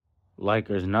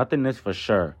Lakers, nothing is for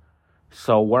sure.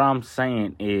 So what I'm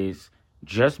saying is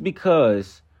just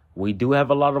because we do have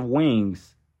a lot of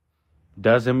wings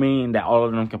doesn't mean that all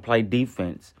of them can play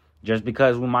defense. Just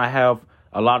because we might have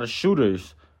a lot of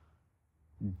shooters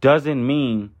doesn't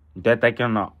mean that they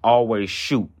can always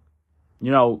shoot.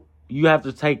 You have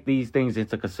to take these things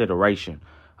into consideration.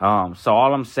 So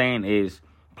all I'm saying is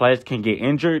players can get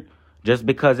injured just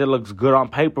because it looks good on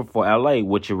paper for LA,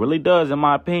 which it really does in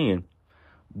my opinion,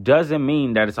 doesn't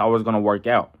mean that it's always going to work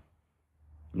out.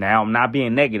 Now, I'm not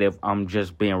being negative. I'm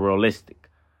just being realistic.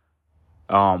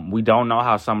 We don't know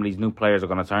how some of these new players are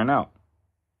going to turn out.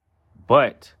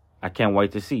 But I can't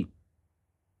wait to see.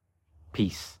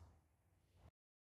 Peace.